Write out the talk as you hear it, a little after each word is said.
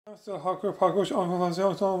I'm still hardcore parkour on my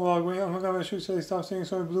vlog. Wait, I'm gonna shoot say stop singing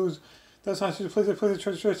so blues. That's not just play the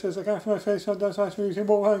church says I can't feel my face, so that's not true.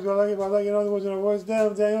 Both hands, but I like it, in other words, in other words,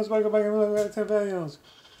 damn, Daniels, back up, and 10 Daniels.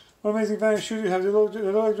 What amazing value shoot you have, the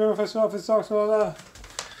little German festival office socks and all that.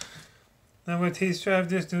 Now I'm going to taste drive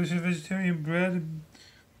this delicious vegetarian bread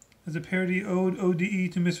as a parody ode,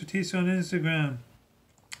 ODE to Mr. Taster on Instagram.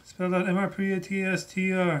 Spelled out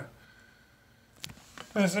MRPATSTR.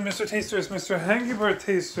 Mr. Taster is Mr. Hangy Bird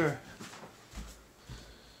Taster.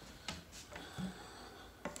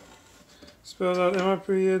 Spelled out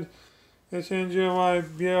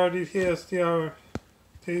MRPATHNGYBARDTSTR.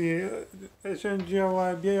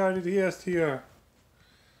 HNGYBARDTSTR.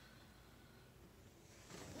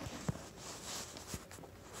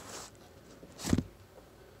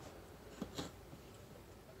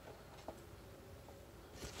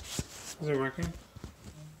 Is it working?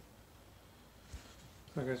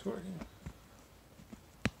 Okay, it's working.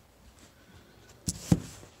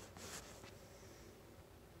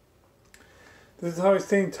 This is how I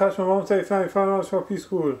stay in touch. My mom said I found $5 for P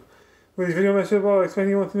school. With this video message about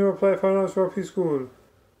explaining you want to know apply $5 for P school.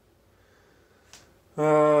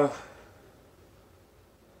 What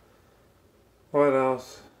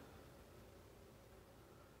else?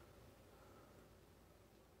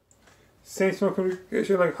 Same smoke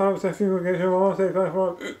communication like 100% female communication. My mom said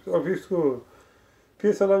 $5 for P school.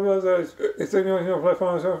 P.S. I love you guys. It's anyone who apply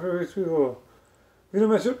 $5 for P school. Video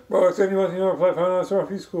message about explaining you want to know apply $5 for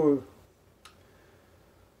P school.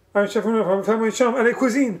 I'm chef from family chum and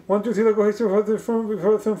cuisine. 1, 2, 3, let's go here before the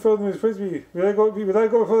film filled with frisbee. Will I go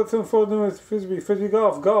before the film filled with frisbee? Frisbee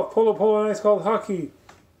golf, polo, and ice called hockey.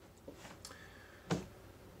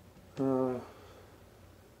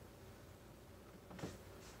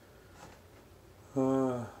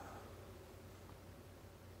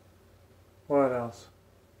 What else?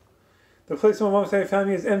 The place my mom's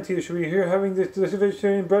family is empty. Should we here having this delicious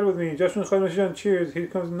vegetarian bread with me? Just cheers. Here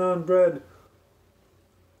comes non-bread.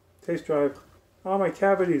 Taste drive. Oh, my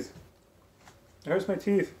cavities. It hurts my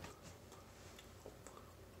teeth.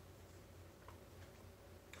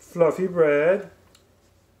 Fluffy bread.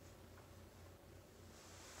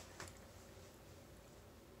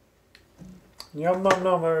 Yum nom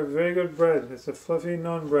nom. Very good bread. It's a fluffy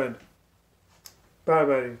non-bread. Bye,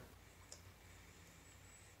 buddy.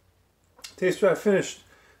 Taste drive finished.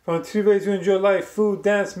 Found 3 ways to enjoy life: food,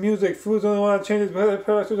 dance, music. Food's the only one that changes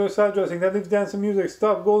products or side dressing. That leaves dance and music.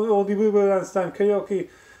 Stop, golden oldie Buddha belly dance time. Karaoke,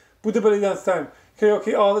 Buddha belly dance time.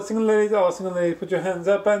 Karaoke, all the single ladies, put your hands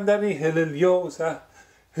up and daddy. Hilleliosa,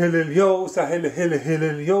 Hilleliosa,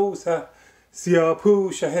 Hilleliosa. Sia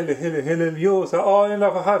pusha, Hilleliosa. All in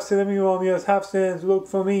love, half cinema, you want me as half stands. Look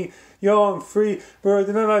for me, young, free, bird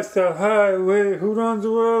in a lifestyle highway. Who runs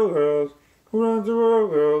the world, girls? Who runs the world,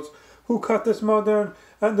 girls? Who cut this modern?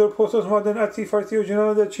 And the posters modern at sea for you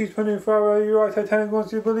know the cheese penny for you right Titanic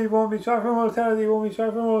once you believe won't be tried for mortality, won't be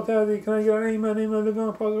tried for mortality. Can I get an amen, live on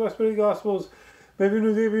the prosperity gospels. Maybe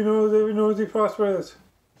knows the prosperous.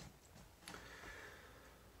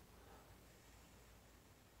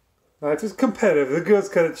 Life is competitive, the girls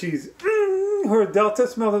cut a cheese. Her delta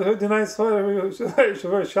smelled it, her denied sweater,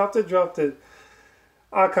 her chopped it, dropped it.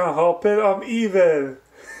 I can't help it, I'm evil.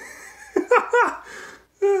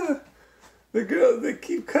 The girls, they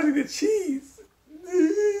keep cutting the cheese.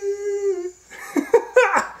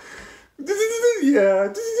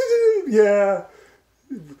 Yeah, yeah.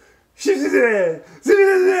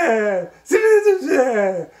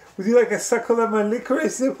 Would you like a suckle at my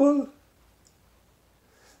licorice nipple?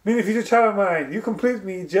 Me and a future child of mine, you complete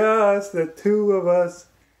me, just the two of us.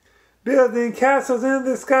 Building castles in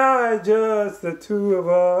the sky, just the two of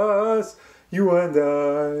us, you and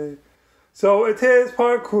I. So it is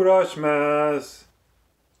parkourashmas.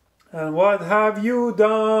 And what have you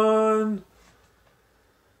done?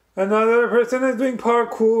 Another person is doing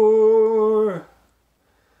parkour.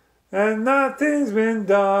 And nothing's been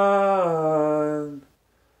done.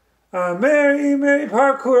 A merry, merry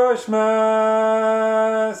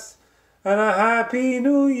parkourashmas. And a happy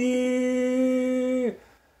new year.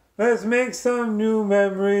 Let's make some new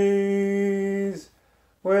memories.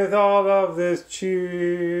 With all of this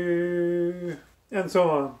cheer, and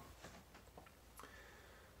so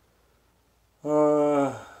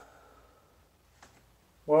on.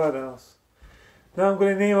 What else? Now I'm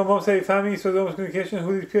going to name a mostly family, so the communication,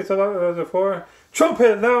 who these kids are for.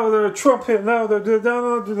 Trumpet louder, trumpet louder, do the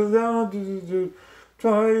download,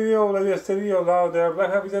 trumpet, like stereo louder.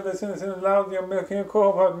 Black happy that listen loud, you're milking a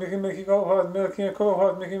co-hot, milking a co-hot, milking a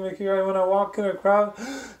co-hot, milking right when I walk in a crowd.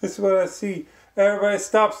 This is what I see. Everybody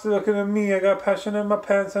stops looking at me. I got passion in my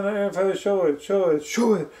pants and I'm here for to show it, show it,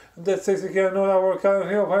 show it. I'm dead six again. No, that workout.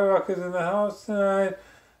 Hero Pirate Rock is in the house tonight.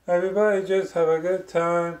 Everybody just have a good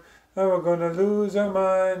time. And we're gonna lose our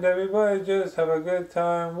mind. Everybody just have a good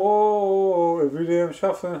time. Whoa! Every day I'm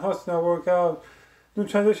shuffling, hustling, I work out. New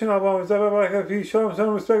transition album is everybody like a piece. Show them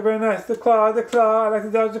some respect. Very nice. The claw. I like to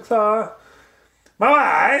dodge the claw. My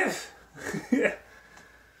wife! Yeah.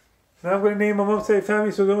 Now I'm going to name my mom's side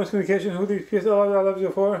family, so no miscommunication. Who these PS I love you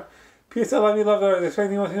for? PS I love you, love her.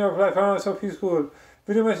 Expecting one thing to reply, fire so peace school.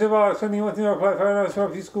 Video message about expecting one thing to reply, fire so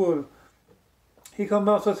peace school. He comes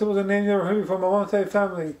out so simple as a name you never heard before. My mom's side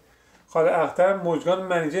family. خاله اختر موجگان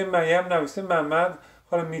منیجه مریم نویسه محمد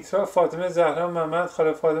خاله میترا فاطمه زهرا محمد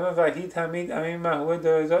خاله فاطمه وحید حمید امین محبوب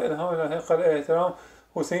دارزا الهام الهه خاله احترام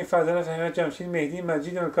حسین فضل فهمیت جمشید مهدی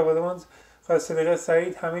مجید امریکا بادمانز خاله صدیقه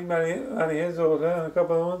سعید حمید ملیحه زهره امریکا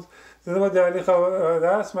بادمانز زنده با دلی خواهد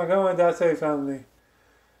دست مگم دست family.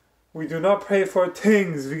 We do not pray for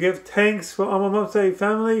things. We give thanks for our mom's side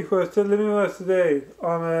family who are still living with us today.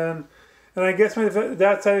 Amen. And I guess my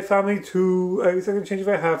dad's side family too. I guess I can change if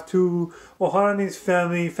I have to. Ohanani's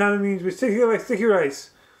family. Family means we're sticky like sticky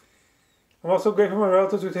rice. I'm also grateful for my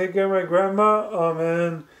relatives who take care of my grandma.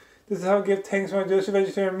 Amen. This is how I give thanks for my delicious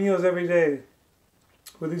vegetarian meals every day.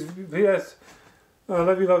 With these PS, I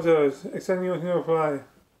love you, love yours. Extending you with no reply.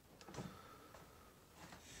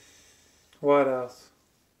 What else?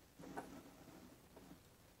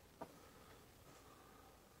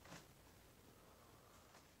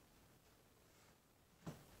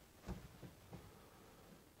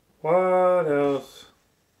 What else?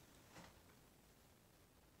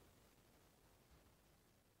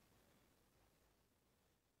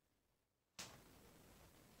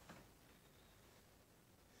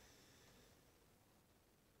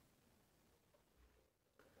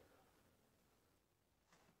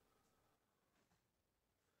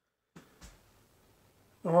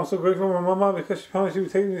 I'm also grateful for my mama because she promised she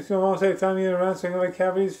would take me to my mom's side family around so I can get my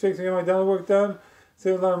cavities fixed and get my dental work done.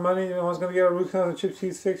 Save a lot of money. My mom's going to get her root canals and chip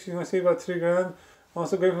teeth fixed. She's going to save about $3 grand. I'm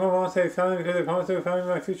also grateful for my mom's side family because they promised they would find me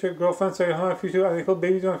my future girlfriend. So I have my future, I call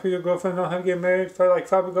babies my future girlfriend. Not have to get married. For like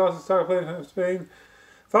Fabregas, the soccer player from Spain.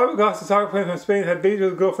 Fabregas, the soccer player from Spain, had babies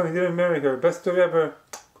with a girlfriend. He didn't marry her. Best story ever.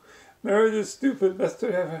 Marriage is stupid. Best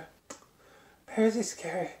story ever. Marriage is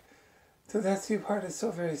scary. So that's the part is so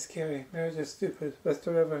very scary. Marriage is stupid. Best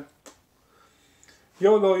story ever.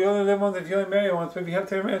 YOLO, you only live once if you only marry once. But if you have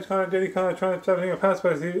to take a marriage contract, dating contract, trying to stop your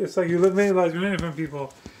passport, it's like you live many lives, you're many different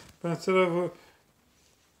people. But instead of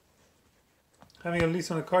having a lease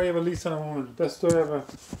on a car, you have a lease on a woman. Best story ever.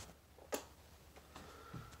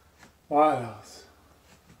 What else?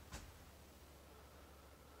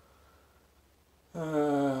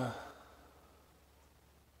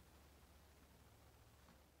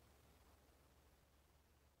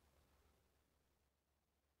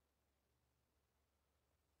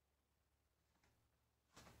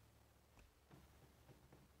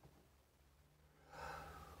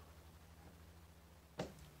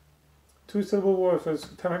 Two-syllable word for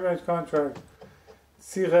temporary marriage contract.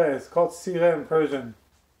 Sire, it's called sire in Persian.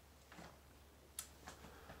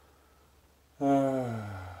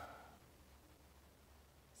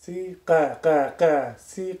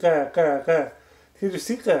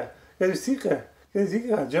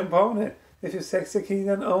 Jump on it. If you're sexy, can you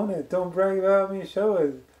then own it? Don't brag about me, show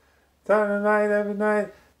it. Saturday night, every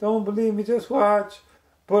night. Don't believe me, just watch.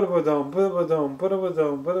 Budabadum, budabadum,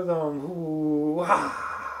 budabadum, budabadum. Ooh, ah.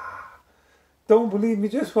 Don't believe me,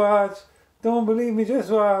 just watch. Don't believe me, just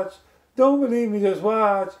watch. Don't believe me, just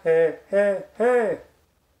watch. Hey, hey, hey.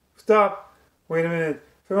 Stop. Wait a minute.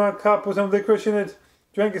 Vermont cop put some licorice in it.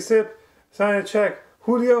 Drank a sip. Sign a check.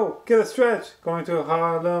 Julio, get a stretch. Going to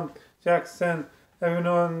Harlem, Jackson.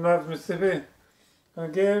 Everyone loves Mississippi. Gonna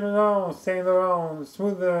get it on. Saint Laurent.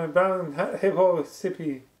 Smooth brown hippo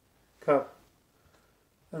sippy cup.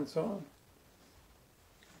 And so on.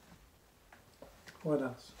 What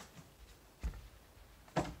else?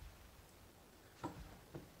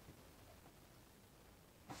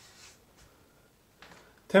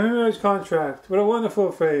 Temporary marriage contract. What a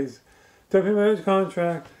wonderful phrase. Temporary marriage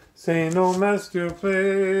contract. Saying no master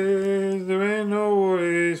plays. There ain't no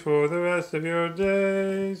worries for the rest of your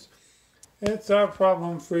days. It's our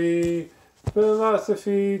problem-free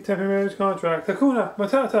philosophy. Temporary marriage contract. Hakuna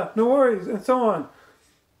Matata. No worries. And so on.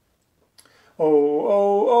 Oh,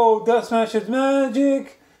 oh, oh. Dust Smash is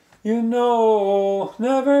magic. You know.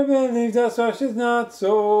 Never believe Dust Smash is not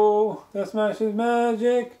so. Dust Smash is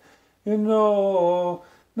magic. You know.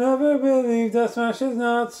 Never believe that smash is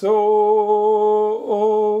not so.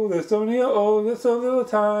 Oh, there's so little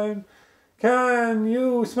time. Can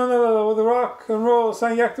you smell it with the rock and roll?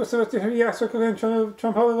 Sign Yakto 73 Yak cooking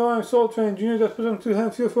Trampolline Soul Train. Junior just put them to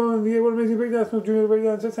hand feel fun. The what amazing breakdance with Junior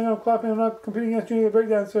breakdancer. I'm clapping. I'm not competing against Junior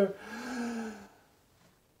breakdancer.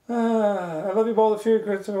 I love you, Ball of Fury,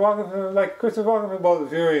 Christopher Walken, like Christopher Walken from Ball of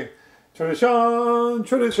Fury. Tradition,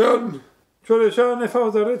 tradition, tradition. If I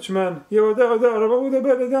was a rich man, you would have about the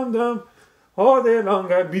belly dum dum. All day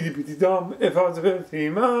long I'd beady beady dum. If I was a filthy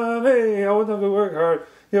man, hey, I wouldn't have to work hard.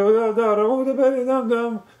 You would have about the belly dum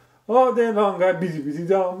dum. All day long I'd beady beady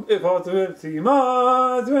dum. If I was a filthy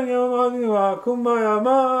man, kumbaya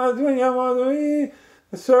man,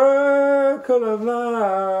 the circle of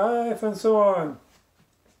life, and so on.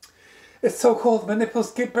 It's so cold, my nipples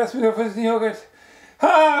skipped breast milk to frozen yogurt.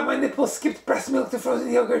 Ah, my nipples skipped breast milk to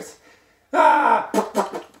frozen yogurt. Ah,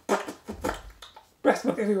 breast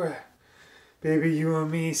milk everywhere. Baby, you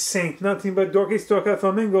and me sink nothing but dorky stock at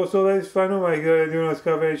flamingo, so let's find out what I gotta do on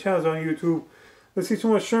Discovery channels on YouTube. Let's see so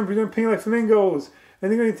much shrimp, you're doing pink like flamingos.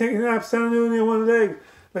 And they're gonna take a nap standing on one leg,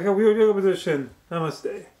 like a weird yoga position.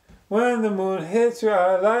 Namaste. When the moon hits your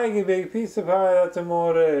eye like a big piece of pie, that's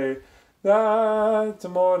amore. That's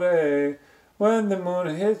amore. When the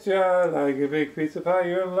moon hits your eye like a big piece of pie,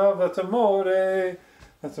 you're in love, that's amore.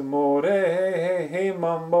 That's amore. Hey, hey, hey,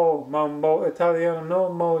 mambo, mambo, Italiano, no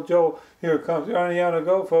mojo. Here comes Ariana,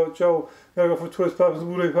 go for Joe. Gotta go for twist pops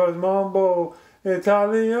and booty pops, mambo,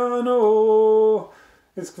 Italiano.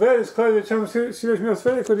 It's great, it's clear, the channel serious meals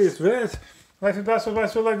very good, it's great. Life is basketball,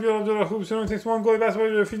 life you don't do the hoops, it only takes one goal,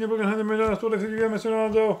 basketball, you're feeding your book and handing me down, that's what I think you get, Mr.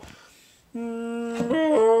 Ronaldo.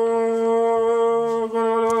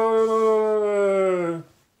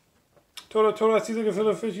 Tora, see like a fill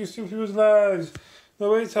of fish, you steal people's lives.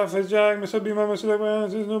 No waits half a jag, Mr. Beamer, Mr. Like by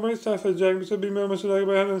Andersons. No waits half a jag, Mr. Beamer, Mr. Like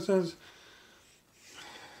by Andersons.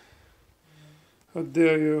 How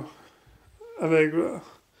dare you, Allegra.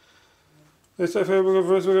 Let's have a book of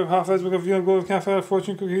verse, book of half as book of young gold cafe,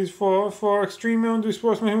 fortune cookies for extreme undo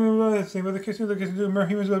sportsman, human dancing, but the kissing do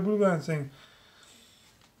humans with blue dancing.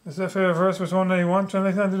 Let's have a verse, verse 191,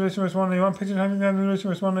 translation and duration, verse 191, picture handling and duration,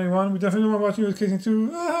 verse 191. We definitely don't want watching you with kissing too,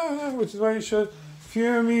 which is why you should.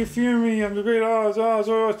 Fear me, I'm the great Oz,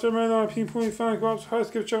 or Terminator, pinpoint, fan crops, hearts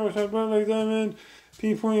give cherish and blood like a diamond.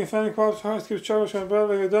 Pinpoint, fan crops, hearts give cherish and blood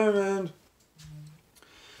like a diamond.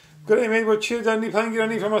 Good day, mate, we're Cheetah and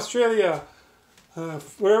Plangy from Australia.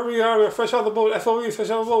 Wherever we are, we're fresh out the boat, FOE, fresh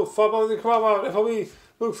out the boat, fall out the crowd out, FOE.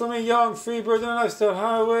 Look for me, young, free bird and a lifestyle,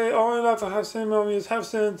 highway, all in life, I have sent mommies, have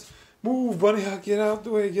sent. Move, bunny hug, get out the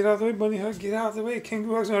way, bunny hug, get out the way.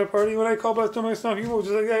 Kangaroo hugs not a party. When I call back to my stomach, you move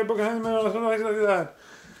just like that. Broken hand, man, like that.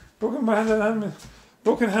 Broken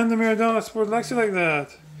hand, the mirror down, I support likes it like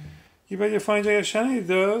that. You bet you find Jay Shani, it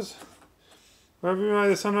does. Wherever you are,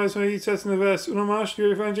 the sunrise when he sets in the west. Unomash,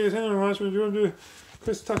 you find Jay's hand, Unomash, when you do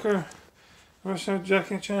Chris Tucker, Rush out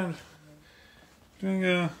Jackie Chan. Doing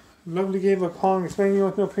a lovely game of Pong, explaining you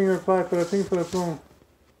want no finger reply, but I think for the phone.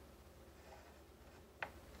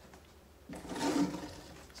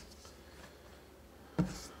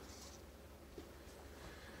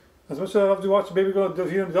 As much as I love to watch the baby girl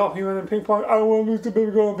defeat the dolphin in ping pong, I don't want to lose the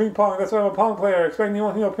baby girl in ping pong. That's why I'm a pong player. Expecting you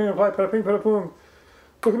want to know ping reply, put a ping, put a boom.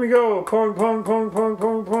 Look at me go. Pong, pong, pong, pong,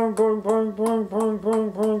 pong, pong, pong, pong, pong, pong, pong,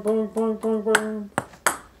 pong, pong, pong, pong, pong.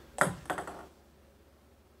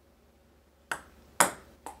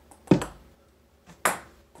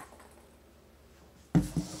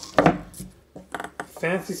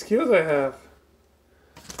 Fancy skills I have.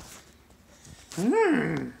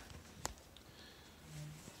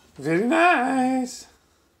 Very nice.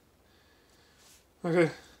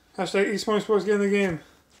 Okay. Hashtag eSports Sports get in the game.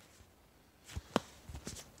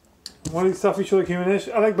 What is stuff you should like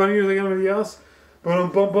humanish? I like bunny like anybody else.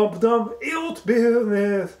 But Ilt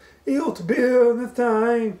business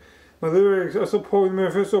time. My lyrics are so poor with me,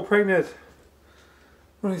 I feel so pregnant.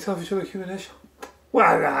 What is stuff you should like humanish?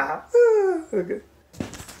 Voila. Okay.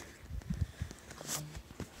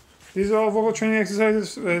 These are all vocal training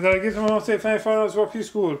exercises that I give to my state finals for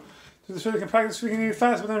preschool. So they can practice speaking really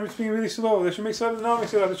fast, but then speaking really slow. They should make sure they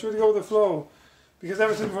should really go with the flow. Because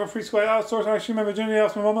ever since before preschool, I outsourced and actually my virginity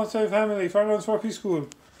off my mama's side family, finals for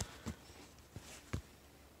preschool.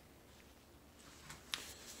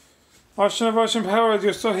 Ocean powers,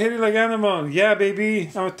 you're so hated like animal. Yeah,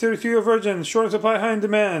 baby. I'm a 33-year virgin, short supply, high in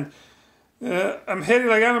demand. I'm hated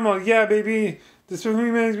like animal. Yeah, baby. This big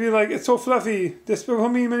homie means be like, it's so fluffy. This big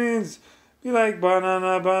homie means be like,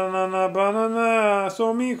 banana, banana, banana.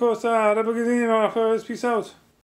 So me, Costa, peace out.